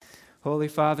Holy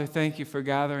Father, thank you for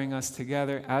gathering us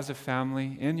together as a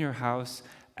family in your house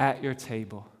at your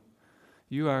table.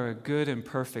 You are a good and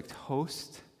perfect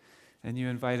host, and you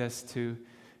invite us to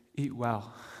eat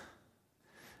well.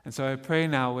 And so I pray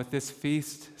now with this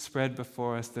feast spread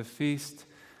before us, the feast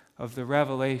of the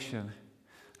revelation,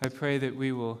 I pray that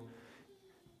we will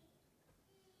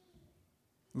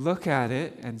look at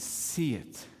it and see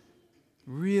it,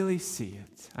 really see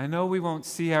it. I know we won't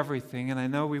see everything, and I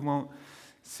know we won't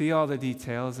see all the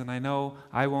details, and I know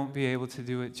I won't be able to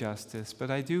do it justice,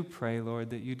 but I do pray, Lord,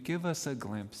 that you'd give us a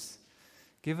glimpse,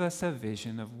 give us a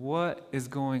vision of what is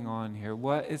going on here,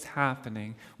 what is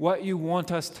happening, what you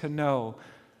want us to know,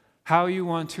 how you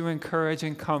want to encourage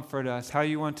and comfort us, how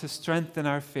you want to strengthen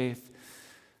our faith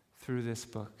through this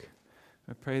book.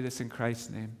 I pray this in Christ's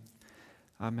name.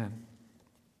 Amen.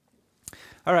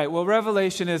 All right, well,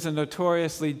 Revelation is a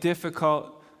notoriously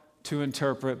difficult to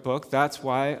interpret book.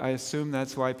 I assume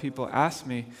that's why people ask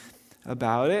me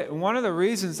about it. And one of the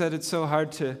reasons that it's so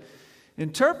hard to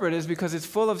interpret is because it's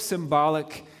full of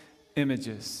symbolic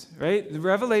images, right? The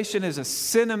Revelation is a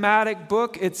cinematic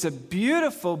book. It's a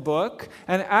beautiful book.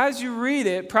 And as you read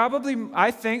it, probably,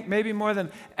 I think, maybe more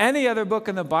than any other book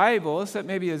in the Bible, except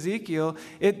maybe Ezekiel,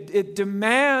 it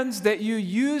demands that you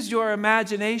use your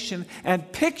imagination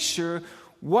and picture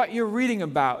what you're reading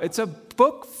about. It's a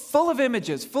book full of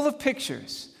images, full of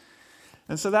pictures.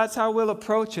 And so that's how we'll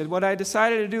approach it. What I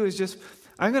decided to do is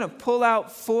I'm going to pull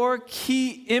out 4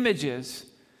 key images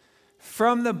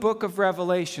from the book of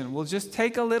Revelation. We'll just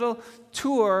take a little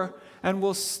tour and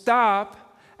we'll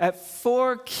stop at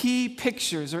 4 key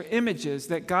pictures or images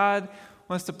that God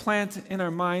wants to plant in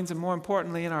our minds and, more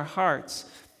importantly, in our hearts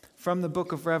from the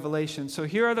book of Revelation. So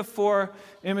here are the 4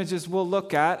 images we'll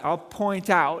look at. I'll point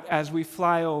out as we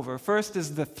fly over. First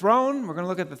is the throne. We're going to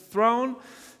look at the throne.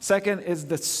 Second is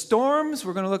the storms.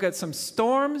 We're going to look at some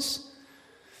storms.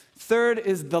 Third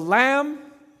is the Lamb.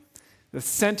 The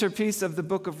centerpiece of the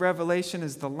book of Revelation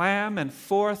is the Lamb. And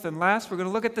fourth and last, we're going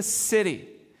to look at the city.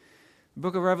 The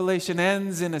book of Revelation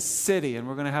ends in a city, and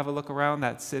we're going to have a look around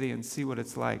that city and see what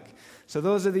it's like. So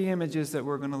those are the images that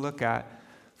we're going to look at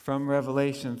from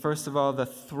Revelation. First of all, the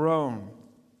throne.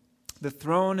 The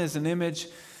throne is an image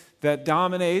that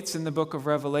dominates in the book of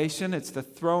Revelation. It's the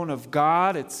throne of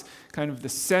God. It's kind of the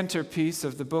centerpiece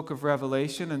of the book of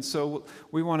Revelation. And so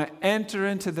we want to enter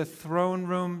into the throne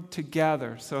room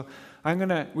together. So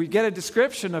we get a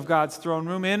description of God's throne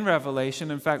room in Revelation.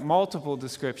 In fact, multiple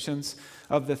descriptions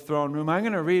of the throne room. I'm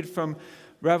going to read from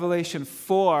Revelation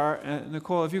 4.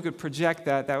 Nicole, if you could project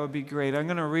that would be great. I'm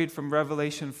going to read from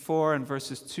Revelation 4 and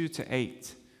verses 2 to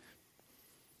 8.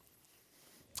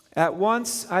 At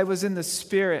once I was in the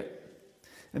Spirit,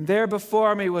 and there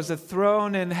before me was a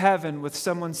throne in heaven with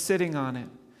someone sitting on it.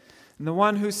 And the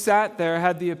one who sat there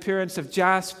had the appearance of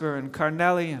jasper and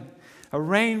carnelian. A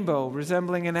rainbow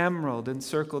resembling an emerald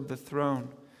encircled the throne.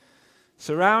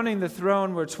 Surrounding the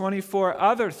throne were 24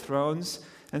 other thrones,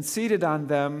 and seated on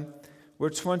them were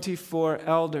 24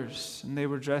 elders. And they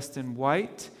were dressed in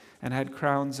white and had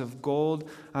crowns of gold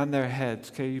on their heads.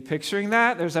 Okay, you picturing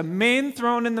that? There's a main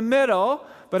throne in the middle,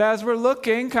 but as we're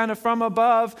looking kind of from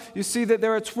above, you see that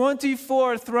there are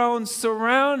 24 thrones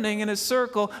surrounding in a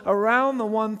circle around the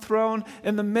one throne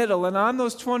in the middle. And on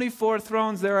those 24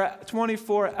 thrones, there are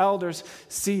 24 elders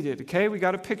seated. Okay, we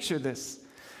got to picture this.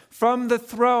 From the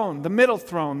throne, the middle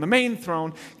throne, the main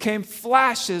throne, came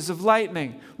flashes of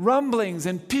lightning, rumblings,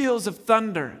 and peals of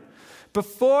thunder.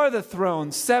 Before the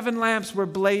throne, 7 lamps were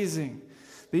blazing.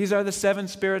 These are the 7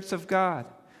 spirits of God.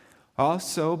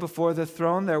 Also, before the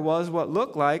throne, there was what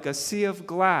looked like a sea of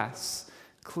glass,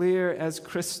 clear as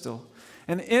crystal.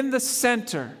 And in the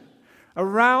center,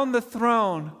 around the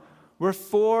throne, were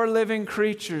 4 living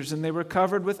creatures, and they were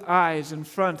covered with eyes in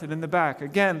front and in the back.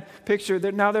 Again, picture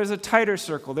that now there's a tighter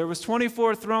circle. There was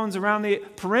 24 thrones around the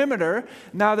perimeter.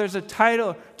 Now there's a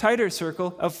tighter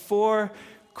circle of 4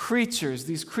 creatures,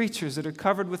 these creatures that are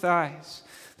covered with eyes.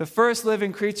 The first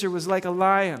living creature was like a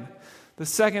lion. The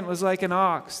second was like an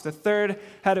ox. The third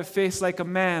had a face like a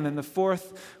man, and the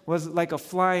fourth was like a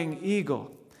flying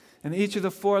eagle. And each of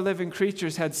the 4 living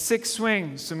creatures had 6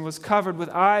 wings and was covered with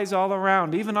eyes all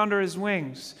around, even under his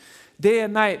wings. Day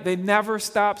and night, they never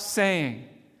stopped saying.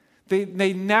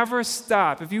 They never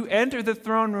stop. If you enter the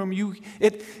throne room,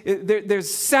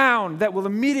 there's sound that will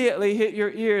immediately hit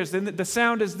your ears. And the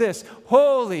sound is this: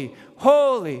 holy,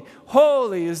 holy,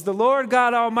 holy is the Lord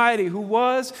God Almighty, who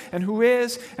was and who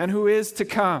is to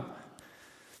come.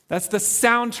 That's the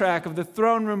soundtrack of the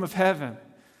throne room of heaven.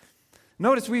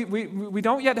 Notice we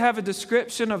don't yet have a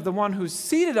description of the one who's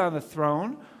seated on the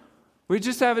throne. We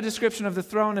just have a description of the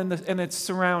throne and its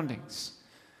surroundings.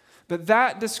 But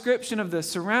that description of the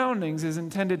surroundings is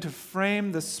intended to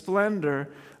frame the splendor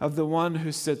of the one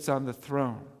who sits on the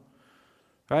throne.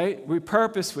 Right?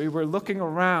 We're looking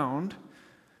around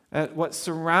at what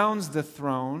surrounds the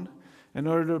throne in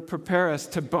order to prepare us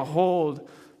to behold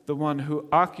the one who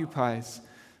occupies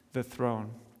the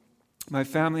throne. My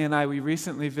family and I, we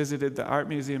recently visited the Art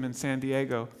Museum in San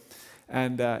Diego,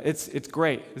 and it's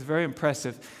great. It's very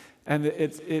impressive. And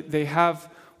they have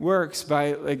works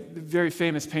by very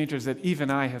famous painters that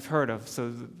even I have heard of,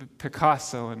 so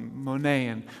Picasso and Monet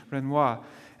and Renoir.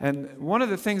 And one of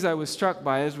the things I was struck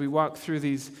by as we walked through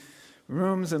these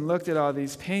rooms and looked at all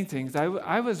these paintings,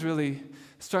 I was really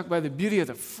struck by the beauty of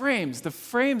the frames. The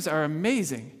frames are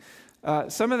amazing.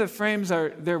 Some of the frames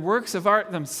they're works of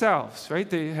art themselves, right?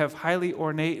 They have highly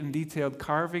ornate and detailed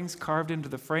carvings carved into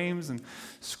the frames and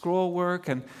scroll work,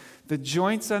 and the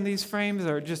joints on these frames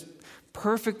are just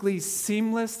perfectly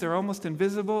seamless. They're almost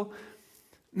invisible.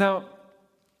 Now,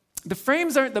 the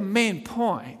frames aren't the main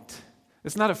point.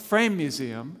 It's not a frame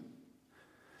museum.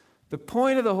 The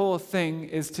point of the whole thing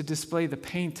is to display the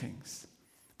paintings.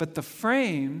 But the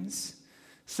frames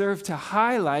serve to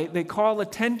highlight, they call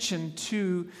attention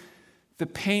to the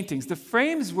paintings. The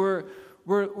frames were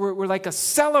like a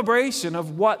celebration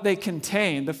of what they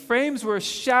contained. The frames were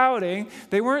shouting.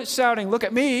 They weren't shouting, "Look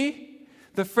at me."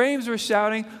 The frames were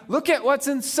shouting, "Look at what's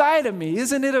inside of me.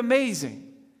 Isn't it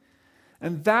amazing?"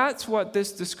 And that's what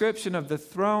this description of the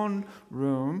throne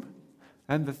room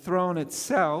and the throne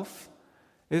itself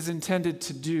is intended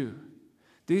to do.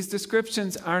 These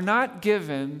descriptions are not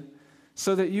given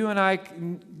so that you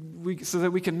and so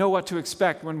that we can know what to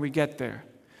expect when we get there.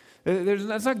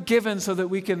 It's not given so that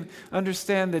we can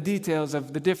understand the details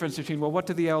of the difference between, well, what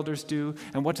do the elders do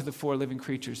and what do the four living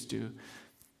creatures do?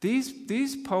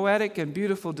 These poetic and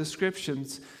beautiful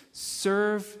descriptions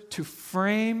serve to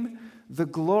frame the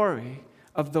glory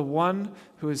of the one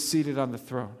who is seated on the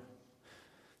throne.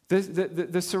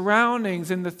 The surroundings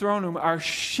in the throne room are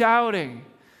shouting.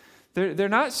 They're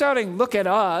not shouting, "Look at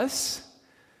us."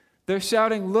 They're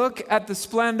shouting, "Look at the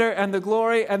splendor and the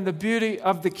glory and the beauty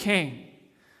of the King.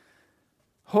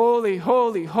 Holy,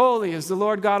 holy, holy is the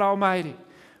Lord God Almighty."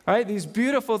 Right? These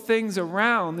beautiful things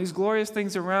around, these glorious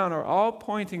things around are all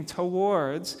pointing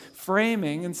towards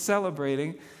framing and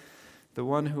celebrating the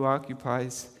one who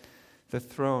occupies the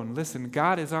throne. Listen,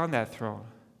 God is on that throne.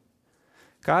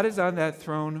 God is on that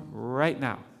throne right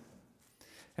now.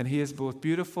 And he is both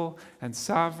beautiful and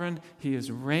sovereign. He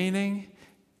is reigning.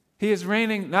 He is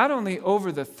reigning not only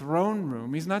over the throne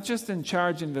room. He's not just in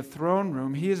charge in the throne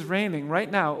room. He is reigning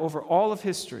right now over all of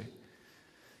history.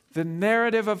 The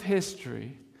narrative of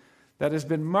history that has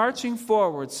been marching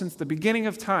forward since the beginning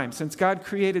of time, since God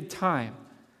created time.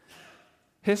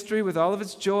 History with all of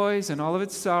its joys and all of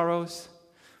its sorrows,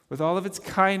 with all of its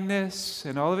kindness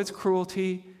and all of its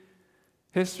cruelty.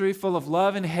 History full of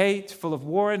love and hate, full of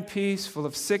war and peace, full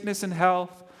of sickness and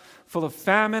health, full of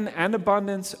famine and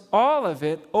abundance. All of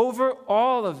it, over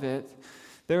all of it,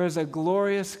 there is a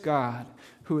glorious God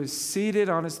who is seated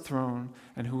on his throne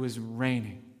and who is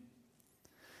reigning.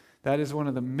 That is one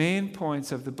of the main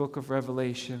points of the book of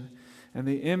Revelation, and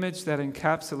the image that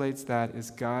encapsulates that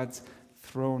is God's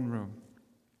throne room.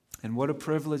 And what a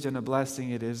privilege and a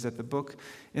blessing it is that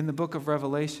in the book of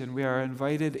Revelation, we are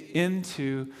invited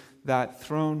into that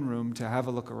throne room to have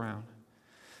a look around.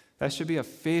 That should be a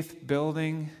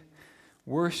faith-building,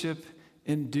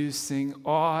 worship-inducing,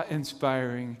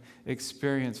 awe-inspiring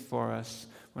experience for us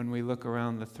when we look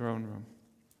around the throne room.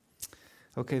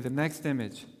 Okay, the next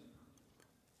image.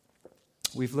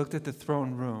 We've looked at the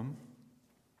throne room.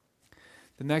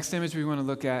 The next image we want to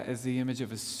look at is the image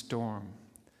of a storm.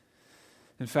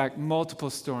 In fact, multiple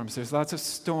storms. There's lots of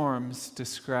storms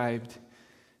described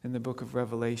in the book of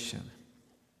Revelation.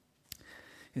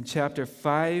 In chapter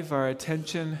 5, our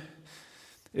attention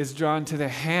is drawn to the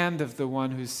hand of the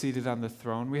one who's seated on the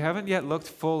throne. We haven't yet looked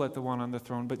full at the one on the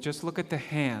throne, but just look at the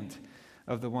hand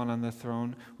of the one on the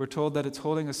throne. We're told that it's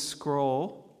holding a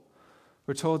scroll.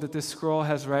 We're told that this scroll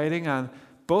has writing on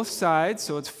both sides,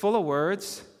 so it's full of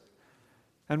words.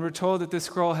 And we're told that this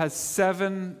scroll has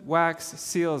 7 wax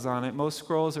seals on it. Most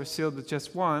scrolls are sealed with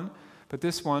just one, but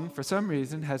this one, for some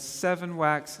reason, has 7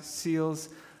 wax seals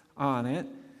on it.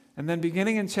 And then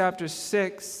beginning in chapter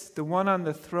 6, the one on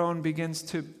the throne begins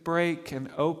to break and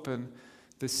open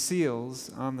the seals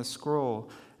on the scroll.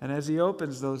 And as he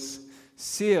opens those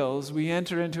seals, we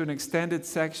enter into an extended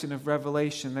section of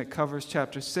Revelation that covers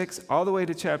chapter 6 all the way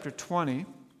to chapter 20.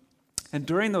 And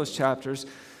during those chapters,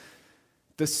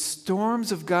 the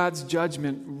storms of God's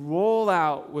judgment roll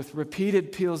out with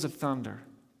repeated peals of thunder.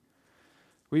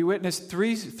 We witnessed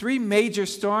three major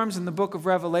storms in the book of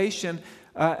Revelation.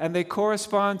 and they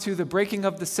correspond to the breaking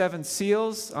of the 7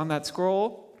 seals on that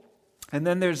scroll. And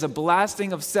then there's a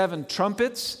blasting of 7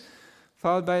 trumpets,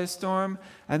 followed by a storm.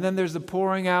 And then there's the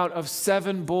pouring out of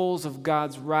 7 bowls of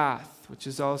God's wrath, which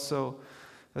is also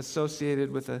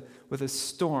associated with a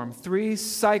storm. 3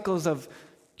 cycles of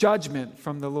judgment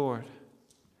from the Lord.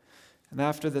 And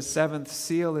after the 7th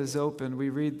seal is opened, we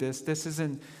read this. This is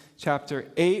in chapter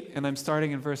 8, and I'm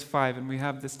starting in verse 5, and we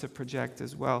have this to project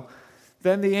as well.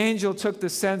 Then the angel took the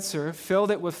censer,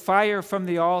 filled it with fire from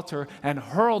the altar, and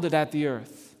hurled it at the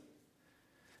earth.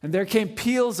 And there came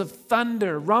peals of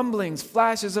thunder, rumblings,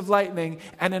 flashes of lightning,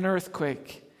 and an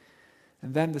earthquake.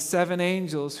 And then the 7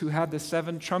 angels who had the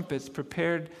 7 trumpets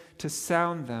prepared to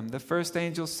sound them. The first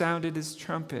angel sounded his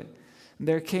trumpet, and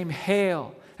there came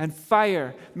hail and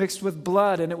fire mixed with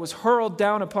blood, and it was hurled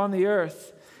down upon the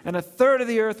earth. And a third of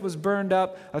the earth was burned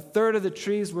up, a third of the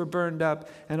trees were burned up,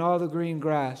 and all the green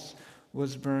grass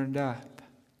was burned up.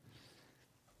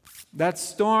 That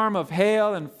storm of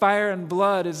hail and fire and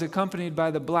blood is accompanied by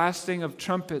the blasting of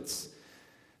trumpets.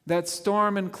 That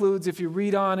storm includes, if you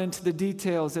read on into the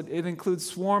details, it includes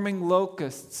swarming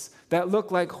locusts that look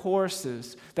like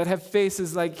horses, that have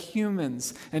faces like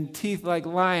humans and teeth like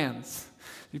lions.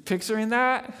 You picturing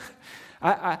that?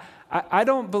 I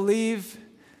don't believe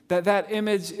that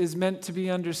image is meant to be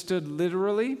understood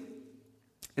literally.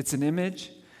 It's an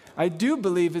image. I do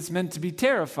believe it's meant to be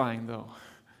terrifying, though.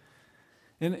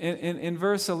 In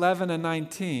verse 11 and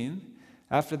 19,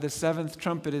 after the 7th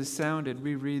trumpet is sounded,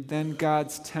 we read, "Then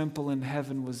God's temple in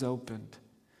heaven was opened,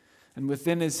 and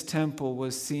within his temple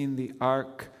was seen the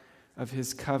ark of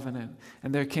his covenant.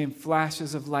 And there came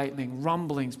flashes of lightning,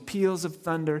 rumblings, peals of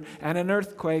thunder, and an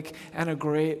earthquake, and a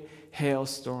great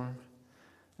hailstorm."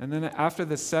 And then after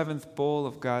the 7th bowl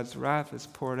of God's wrath is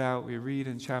poured out, we read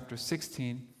in chapter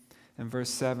 16 and verse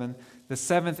 7, "The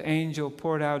 7th angel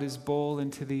poured out his bowl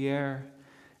into the air,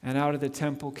 and out of the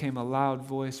temple came a loud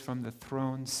voice from the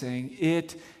throne saying,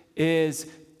 'It is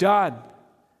done.'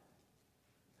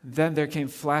 Then there came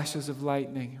flashes of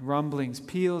lightning, rumblings,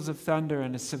 peals of thunder,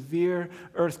 and a severe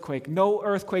earthquake. No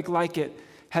earthquake like it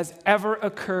has ever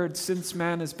occurred since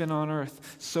man has been on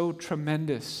earth. So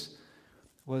tremendous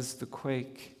was the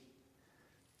quake."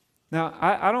 Now,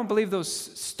 I don't believe those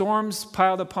storms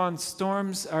piled upon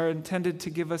storms are intended to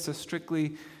give us a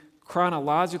strictly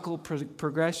chronological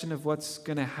progression of what's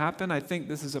going to happen. I think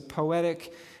this is a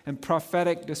poetic and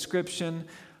prophetic description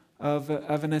of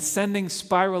an ascending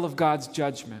spiral of God's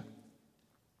judgment.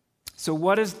 So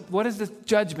what is this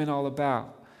judgment all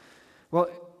about? Well,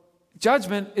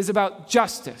 judgment is about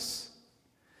justice.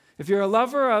 If you're a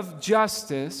lover of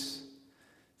justice,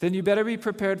 then you better be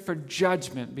prepared for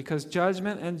judgment, because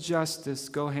judgment and justice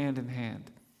go hand in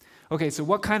hand. Okay, so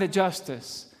what kind of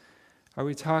justice are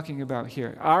we talking about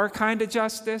here? Our kind of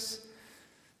justice?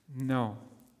 No.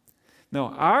 No,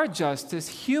 our justice,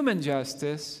 human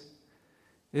justice,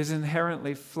 is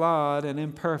inherently flawed and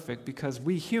imperfect, because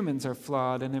we humans are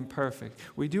flawed and imperfect.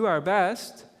 We do our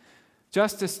best.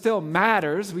 Justice still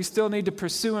matters. We still need to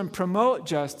pursue and promote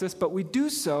justice, but we do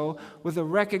so with a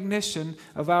recognition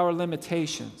of our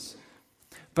limitations.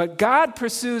 But God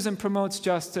pursues and promotes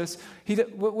justice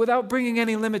without bringing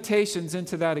any limitations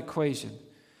into that equation.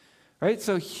 Right?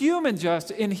 So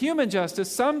in human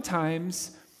justice,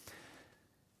 sometimes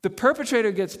the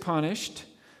perpetrator gets punished,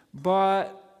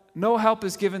 but no help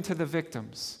is given to the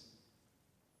victims.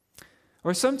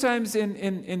 Or sometimes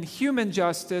in human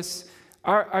justice,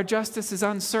 our justice is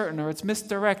uncertain, or it's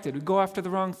misdirected. We go after the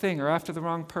wrong thing or after the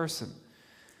wrong person.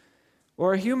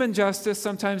 Or human justice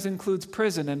sometimes includes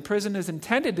prison, and prison is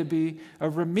intended to be a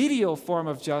remedial form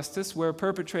of justice where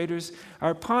perpetrators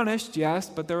are punished, yes,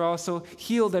 but they're also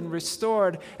healed and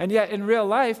restored. And yet in real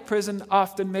life, prison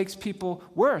often makes people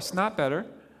worse, not better.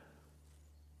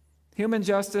 Human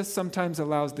justice sometimes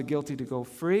allows the guilty to go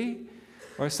free,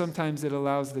 or sometimes it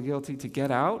allows the guilty to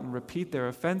get out and repeat their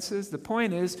offenses. The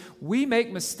point is, we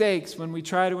make mistakes when we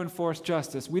try to enforce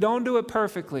justice. We don't do it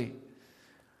perfectly.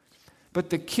 But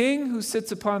the king who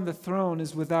sits upon the throne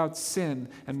is without sin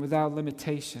and without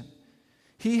limitation.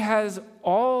 He has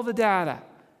all the data.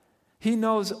 He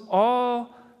knows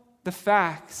all the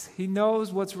facts. He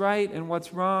knows what's right and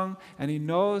what's wrong, and he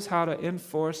knows how to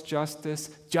enforce justice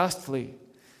justly.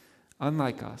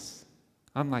 Unlike us.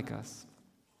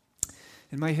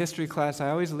 In my history class, I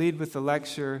always lead with the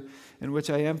lecture in which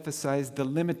I emphasize the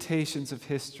limitations of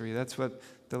history. That's what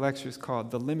the lecture is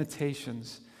called, the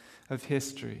limitations of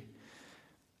history.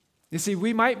 You see,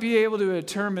 we might be able to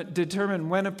determine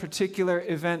when a particular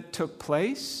event took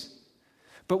place,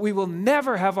 but we will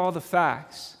never have all the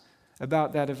facts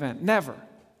about that event. Never.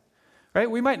 Right?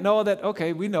 We might know that,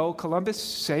 okay, we know Columbus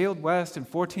sailed west in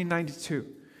 1492.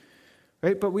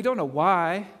 Right? But we don't know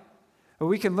why. But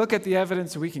we can look at the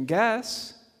evidence and we can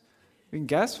guess. We can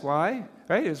guess why.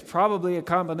 Right? It was probably a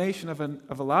combination of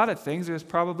a lot of things. It was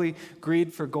probably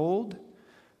greed for gold,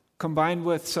 combined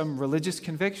with some religious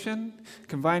conviction,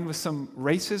 combined with some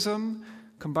racism,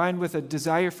 combined with a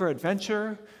desire for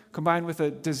adventure, combined with a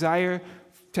desire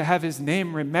to have his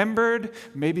name remembered,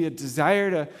 maybe a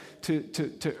desire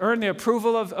to earn the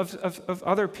approval of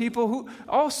other people.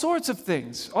 All sorts of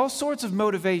things, all sorts of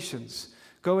motivations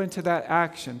go into that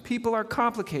action. People are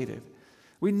complicated.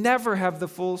 We never have the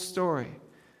full story.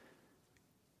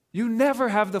 You never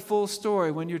have the full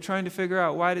story when you're trying to figure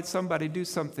out why did somebody do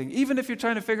something. Even if you're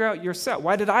trying to figure out yourself,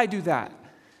 why did I do that?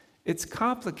 It's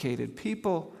complicated.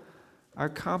 People are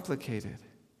complicated.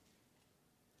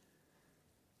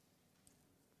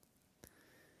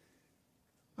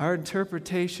 Our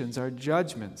interpretations, our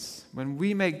judgments, when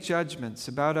we make judgments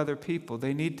about other people,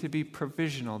 they need to be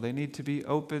provisional. They need to be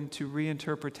open to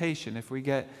reinterpretation. If we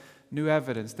get new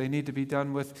evidence, they need to be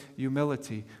done with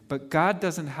humility. But God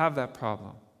doesn't have that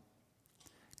problem.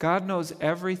 God knows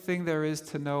everything there is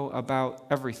to know about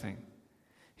everything.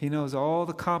 He knows all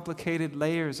the complicated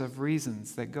layers of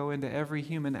reasons that go into every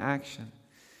human action.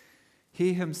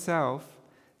 He himself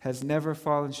has never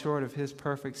fallen short of his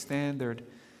perfect standard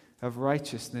of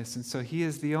righteousness, and so he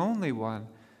is the only one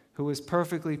who is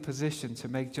perfectly positioned to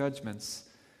make judgments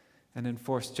and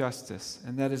enforce justice.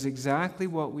 And that is exactly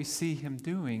what we see him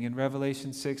doing in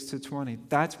Revelation 6-20.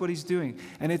 That's what he's doing.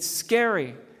 And it's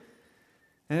scary.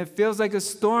 And it feels like a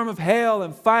storm of hail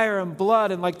and fire and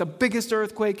blood and like the biggest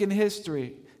earthquake in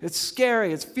history. It's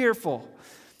scary. It's fearful.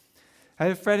 I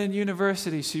had a friend in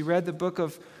university. She read the book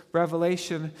of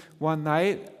Revelation one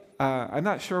night. I'm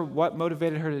not sure what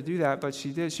motivated her to do that, but she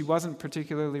did. She wasn't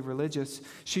particularly religious.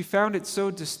 She found it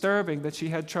so disturbing that she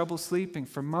had trouble sleeping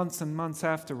for months and months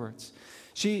afterwards.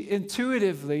 She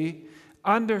intuitively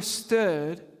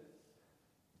understood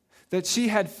that she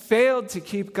had failed to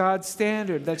keep God's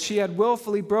standard, that she had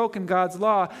willfully broken God's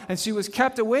law, and she was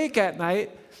kept awake at night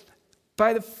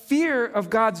by the fear of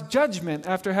God's judgment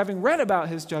after having read about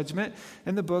his judgment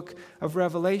in the book of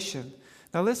Revelation.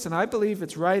 Now listen, I believe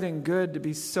it's right and good to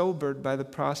be sobered by the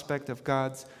prospect of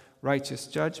God's righteous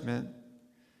judgment.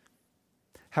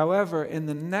 However, in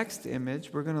the next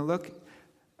image, we're going to look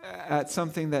at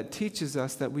something that teaches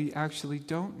us that we actually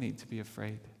don't need to be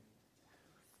afraid.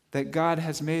 That God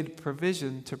has made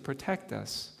provision to protect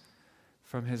us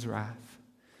from his wrath.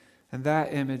 And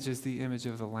that image is the image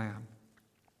of the Lamb.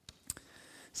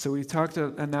 So we talked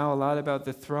now a lot about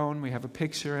the throne. We have a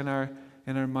picture in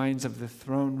our minds of the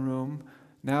throne room.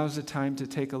 Now is the time to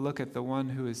take a look at the one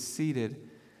who is seated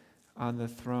on the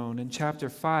throne. In chapter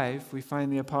 5, we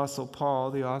find the Apostle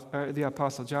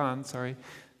John,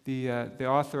 the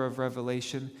author of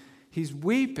Revelation. He's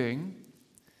weeping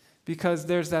because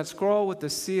there's that scroll with the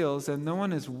seals, and no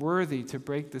one is worthy to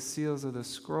break the seals of the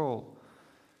scroll.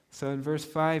 So in verse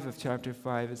 5 of chapter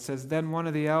 5, it says, "Then one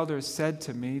of the elders said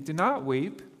to me, 'Do not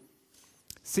weep.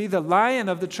 See, the Lion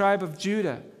of the tribe of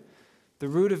Judah, the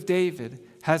Root of David,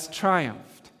 has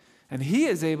triumphed, and he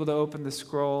is able to open the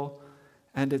scroll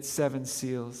and its 7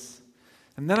 seals.'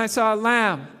 And then I saw a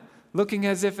lamb, looking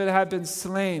as if it had been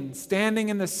slain, standing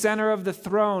in the center of the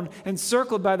throne,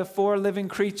 encircled by the 4 living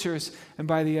creatures and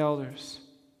by the elders."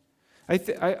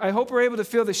 I hope we're able to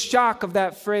feel the shock of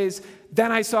that phrase,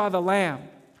 "Then I saw the lamb."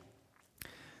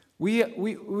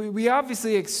 We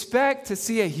obviously expect to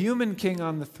see a human king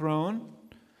on the throne.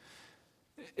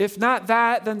 If not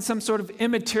that, then some sort of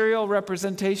immaterial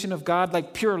representation of God,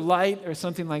 like pure light or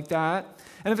something like that.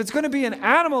 And if it's going to be an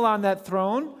animal on that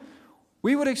throne,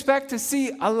 we would expect to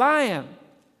see a lion.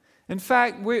 In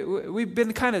fact, we've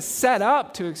been kind of set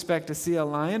up to expect to see a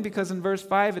lion because in verse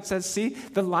 5 it says, "See,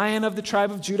 the Lion of the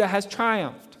tribe of Judah has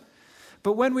triumphed."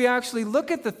 But when we actually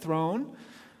look at the throne,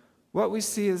 what we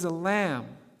see is a lamb.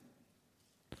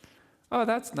 Oh,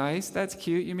 that's nice. That's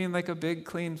cute. You mean like a big,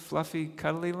 clean, fluffy,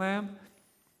 cuddly lamb?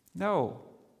 No.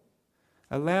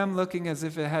 A lamb looking as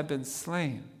if it had been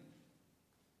slain.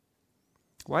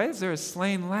 Why is there a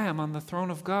slain lamb on the throne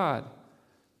of God?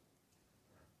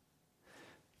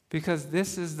 Because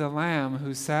this is the Lamb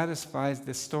who satisfies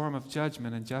the storm of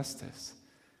judgment and justice.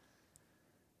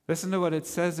 Listen to what it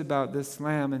says about this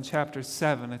Lamb in chapter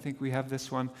 7. I think we have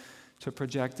this one to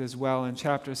project as well. In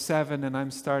chapter 7, and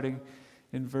I'm starting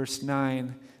in verse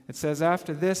 9, it says,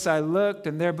 "After this I looked,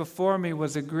 and there before me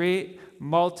was a great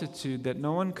multitude that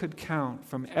no one could count,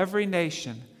 from every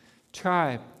nation,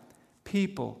 tribe,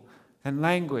 people, and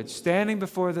language, standing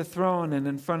before the throne and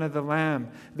in front of the Lamb.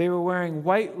 They were wearing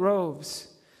white robes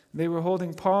They were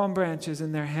holding palm branches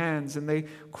in their hands, and they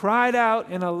cried out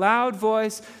in a loud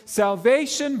voice,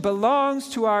 "Salvation belongs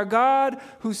to our God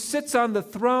who sits on the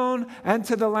throne and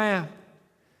to the Lamb."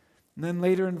 And then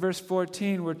later in verse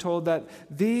 14, we're told that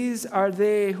these are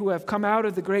they who have come out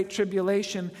of the great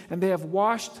tribulation, and they have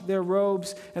washed their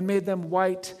robes and made them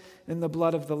white in the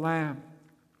blood of the Lamb.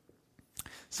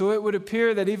 So it would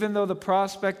appear that even though the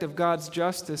prospect of God's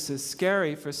justice is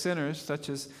scary for sinners such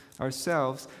as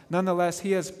ourselves, nonetheless,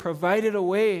 He has provided a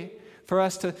way for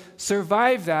us to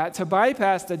survive that, to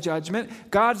bypass the judgment.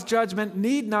 God's judgment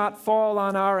need not fall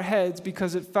on our heads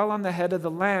because it fell on the head of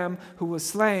the Lamb who was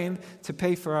slain to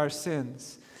pay for our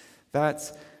sins.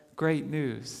 That's great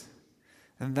news.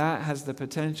 And that has the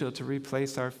potential to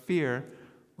replace our fear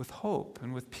with hope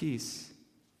and with peace.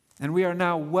 And we are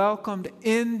now welcomed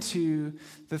into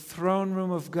the throne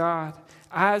room of God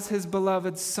as His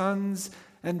beloved sons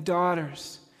and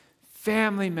daughters,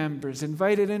 family members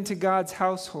invited into God's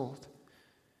household.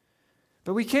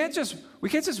 But we can't just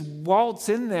waltz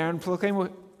in there and proclaim, "Well,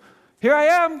 here I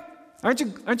am. Aren't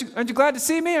you glad to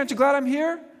see me? Aren't you glad I'm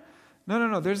here?"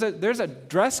 No. There's a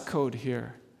dress code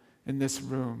here in this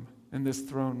room, in this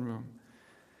throne room.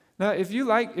 Now, if you're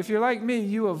like me,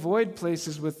 you avoid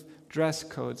places with dress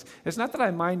codes. It's not that I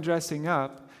mind dressing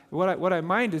up. What I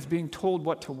mind is being told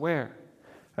what to wear.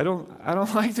 I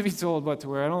don't like to be told what to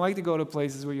wear. I don't like to go to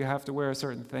places where you have to wear a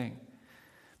certain thing.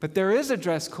 But there is a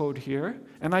dress code here,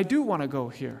 and I do want to go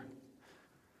here.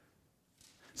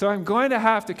 So I'm going to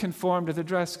have to conform to the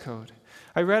dress code.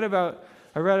 I read about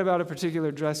a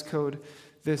particular dress code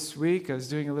this week. I was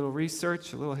doing a little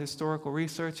research, a little historical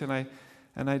research, and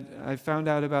I found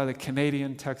out about a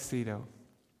Canadian tuxedo.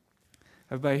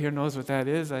 Everybody here knows what that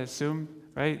is, I assume,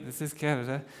 right? This is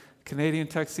Canada. Canadian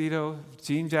tuxedo,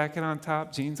 jean jacket on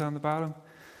top, jeans on the bottom.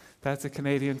 That's a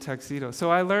Canadian tuxedo. So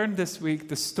I learned this week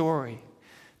the story,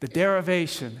 the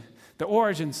derivation, the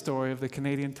origin story of the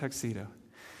Canadian tuxedo.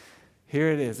 Here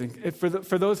it is. And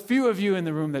for those few of you in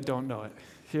the room that don't know it,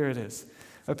 here it is.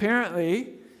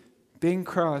 Apparently, Bing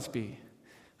Crosby,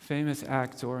 famous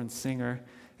actor and singer,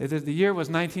 the year was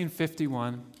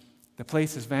 1951. The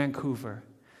place is Vancouver.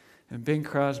 And Bing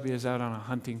Crosby is out on a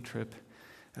hunting trip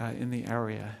in the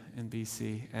area in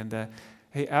BC. And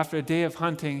after a day of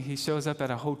hunting, he shows up at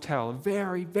a hotel, a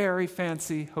very, very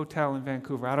fancy hotel in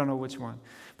Vancouver. I don't know which one.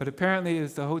 But apparently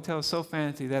the hotel is so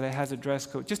fancy that it has a dress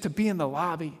code. Just to be in the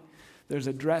lobby, there's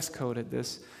a dress code at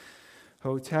this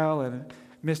hotel. And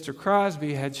Mr.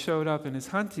 Crosby had showed up in his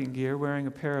hunting gear wearing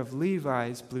a pair of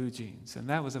Levi's blue jeans. And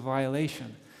that was a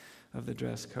violation of the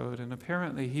dress code. And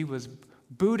apparently he was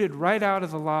booted right out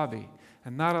of the lobby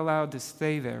and not allowed to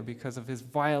stay there because of his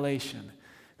violation.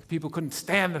 People couldn't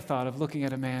stand the thought of looking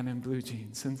at a man in blue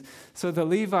jeans. And so the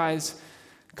Levi's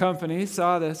company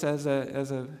saw this as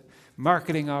a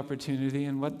marketing opportunity,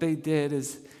 and what they did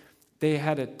is they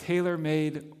had a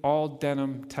tailor-made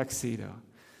all-denim tuxedo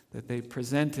that they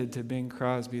presented to Bing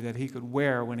Crosby that he could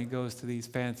wear when he goes to these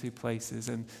fancy places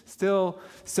and still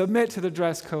submit to the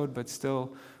dress code but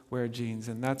still wear jeans.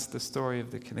 And that's the story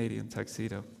of the Canadian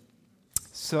tuxedo.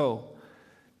 So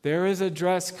there is a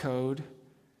dress code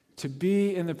to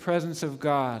be in the presence of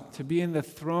God, to be in the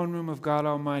throne room of God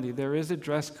Almighty. There is a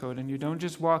dress code, and you don't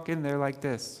just walk in there like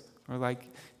this or like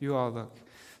you all look.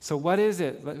 So what is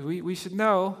it? We should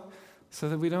know so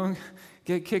that we don't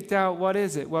get kicked out. What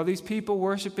is it? Well, these people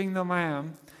worshiping the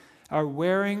Lamb are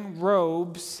wearing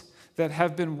robes that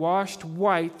have been washed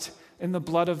white in the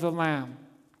blood of the Lamb.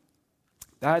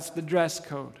 That's the dress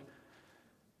code.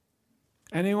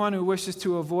 Anyone who wishes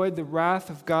to avoid the wrath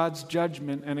of God's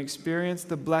judgment and experience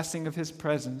the blessing of His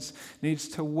presence needs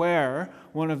to wear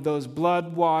one of those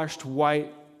blood-washed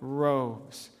white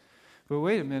robes. But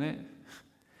wait a minute.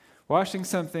 Washing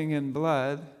something in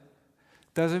blood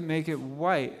doesn't make it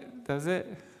white, does it?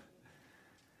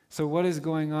 So what is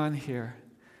going on here?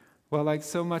 Well, like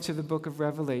so much of the book of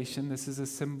Revelation, this is a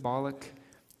symbolic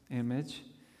image.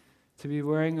 To be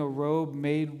wearing a robe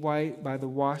made white by the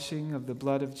washing of the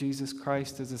blood of Jesus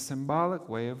Christ is a symbolic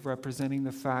way of representing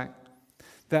the fact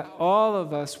that all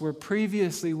of us were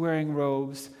previously wearing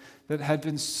robes that had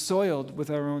been soiled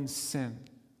with our own sin.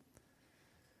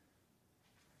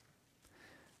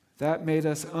 That made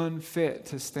us unfit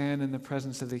to stand in the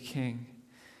presence of the King.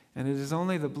 And it is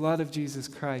only the blood of Jesus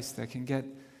Christ that can get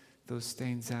those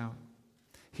stains out.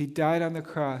 He died on the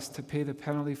cross to pay the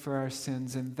penalty for our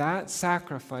sins, and that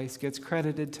sacrifice gets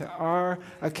credited to our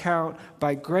account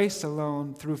by grace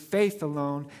alone, through faith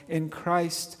alone, in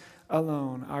Christ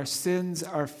alone. Our sins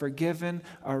are forgiven,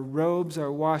 our robes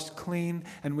are washed clean,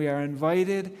 and we are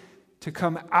invited to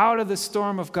come out of the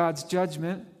storm of God's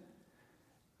judgment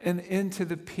and into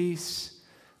the peace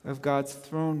of God's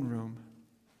throne room.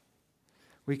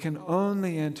 We can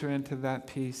only enter into that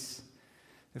peace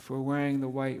if we're wearing the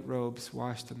white robes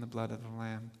washed in the blood of the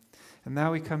Lamb. And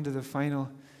now we come to the final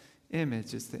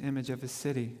image. It's the image of a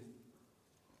city.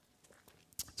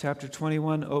 Chapter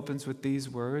 21 opens with these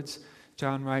words.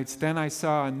 John writes, "Then I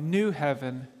saw a new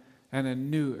heaven and a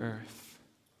new earth.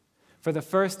 For the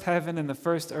first heaven and the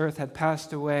first earth had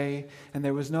passed away, and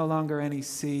there was no longer any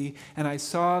sea. And I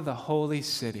saw the holy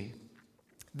city,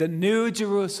 the new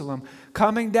Jerusalem,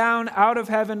 coming down out of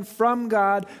heaven from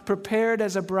God, prepared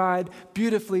as a bride,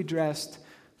 beautifully dressed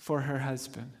for her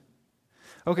husband."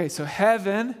 Okay, so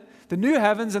heaven, the new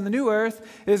heavens and the new earth,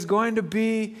 is going to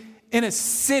be in a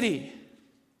city.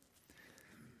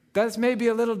 That's maybe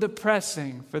a little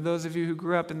depressing for those of you who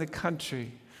grew up in the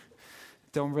country,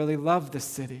 don't really love the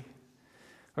city.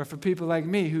 Or for people like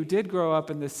me who did grow up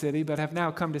in the city but have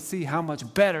now come to see how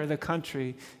much better the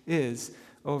country is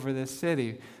over the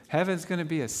city. Heaven's going to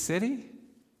be a city?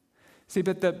 See,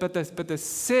 but the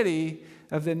city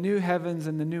of the new heavens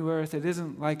and the new earth, it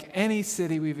isn't like any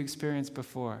city we've experienced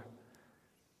before.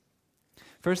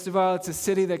 First of all, it's a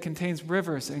city that contains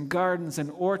rivers and gardens and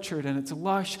orchard, and it's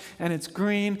lush and it's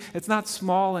green. It's not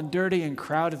small and dirty and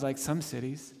crowded like some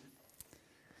cities.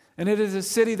 And it is a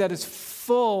city that is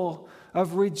full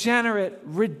of regenerate,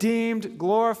 redeemed,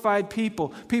 glorified people.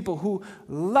 People who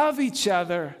love each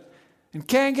other and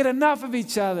can't get enough of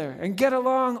each other and get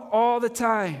along all the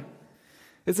time.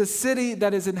 It's a city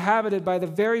that is inhabited by the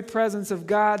very presence of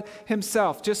God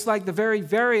himself, just like the very,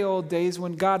 very old days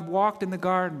when God walked in the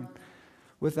garden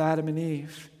with Adam and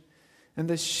Eve. And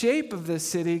the shape of this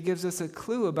city gives us a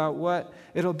clue about what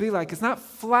it'll be like. It's not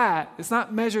flat. It's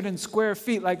not measured in square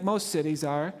feet like most cities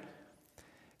are.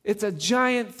 It's a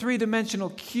giant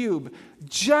three-dimensional cube.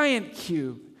 Giant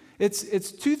cube.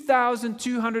 It's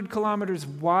 2,200 kilometers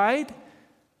wide,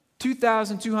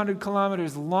 2,200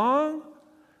 kilometers long,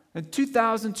 and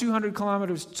 2,200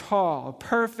 kilometers tall. A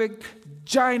perfect,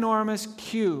 ginormous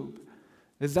cube.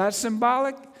 Is that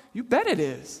symbolic? You bet it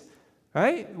is.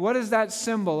 Right? What is that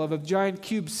symbol of a giant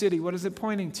cube city? What is it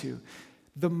pointing to?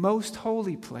 The most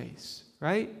holy place,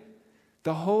 right?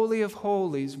 The Holy of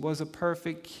Holies was a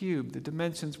perfect cube. The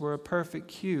dimensions were a perfect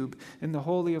cube in the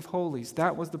Holy of Holies.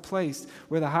 That was the place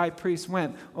where the high priest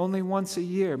went only once a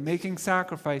year, making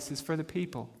sacrifices for the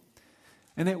people.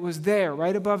 And it was there,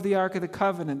 right above the Ark of the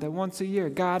Covenant, that once a year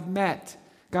God met.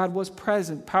 God was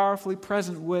present, powerfully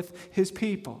present with his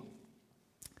people.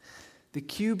 The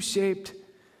cube-shaped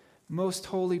most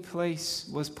holy place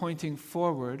was pointing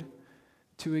forward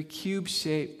to a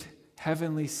cube-shaped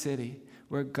heavenly city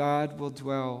where God will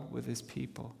dwell with his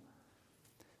people.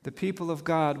 The people of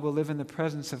God will live in the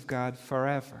presence of God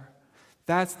forever.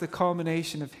 That's the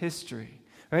culmination of history,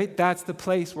 right? That's the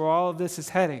place where all of this is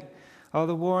heading. All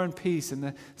the war and peace and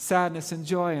the sadness and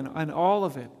joy and all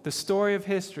of it. The story of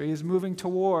history is moving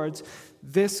towards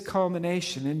this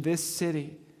culmination in this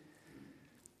city.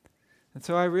 And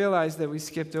so I realize that we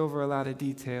skipped over a lot of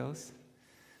details,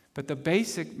 but the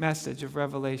basic message of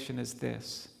Revelation is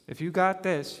this. If you got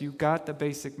this, you got the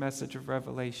basic message of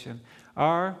Revelation.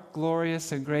 Our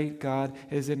glorious and great God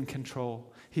is in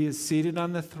control. He is seated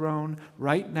on the throne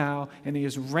right now, and he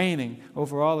is reigning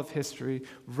over all of history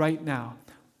right now.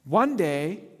 One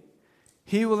day,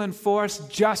 he will enforce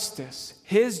justice,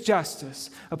 his justice,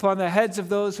 upon the heads of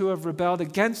those who have rebelled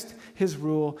against his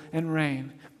rule and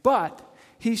reign. But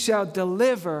he shall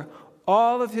deliver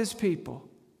all of his people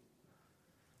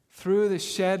through the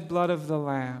shed blood of the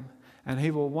Lamb, and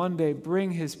he will one day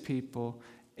bring his people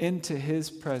into his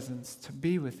presence to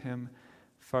be with him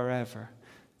forever.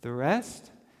 The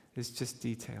rest is just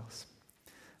details.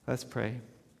 Let's pray.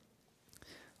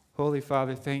 Holy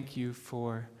Father, thank you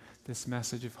for this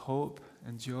message of hope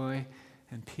and joy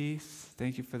and peace.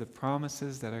 Thank you for the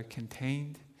promises that are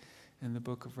contained in the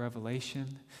book of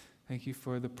Revelation. Thank you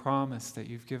for the promise that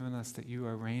you've given us that you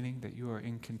are reigning, that you are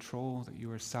in control, that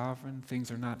you are sovereign.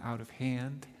 Things are not out of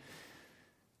hand.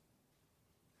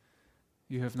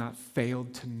 You have not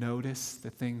failed to notice the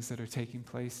things that are taking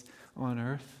place on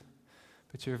earth,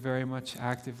 but you're very much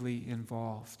actively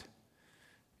involved.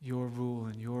 Your rule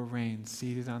and your reign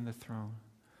seated on the throne.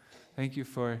 Thank you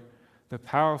for the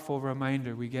powerful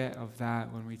reminder we get of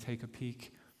that when we take a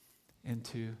peek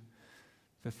into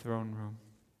the throne room.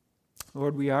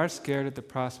 Lord, we are scared at the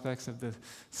prospects of the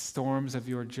storms of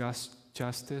your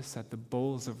justice, at the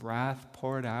bowls of wrath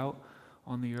poured out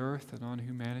on the earth and on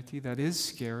humanity. That is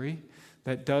scary.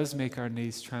 That does make our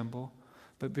knees tremble.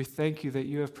 But we thank you that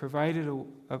you have provided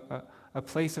a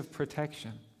place of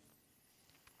protection,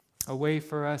 a way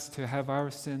for us to have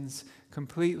our sins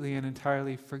completely and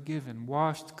entirely forgiven,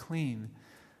 washed clean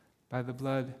by the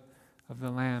blood of the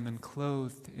Lamb and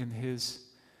clothed in his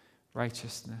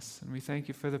righteousness. And we thank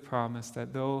you for the promise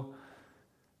that though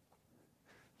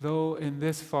in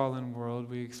this fallen world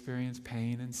we experience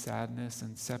pain and sadness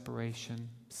and separation,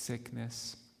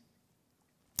 sickness,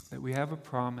 that we have a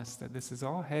promise that this is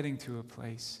all heading to a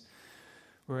place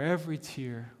where every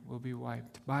tear will be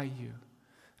wiped by you.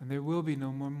 And there will be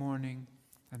no more mourning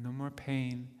and no more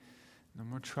pain, no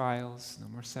more trials, no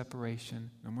more separation,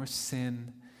 no more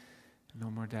sin, no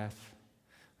more death.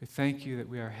 We thank you that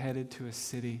we are headed to a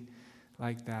city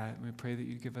like that. And we pray that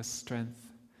you give us strength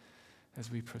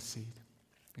as we proceed.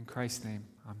 In Christ's name,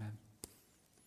 amen.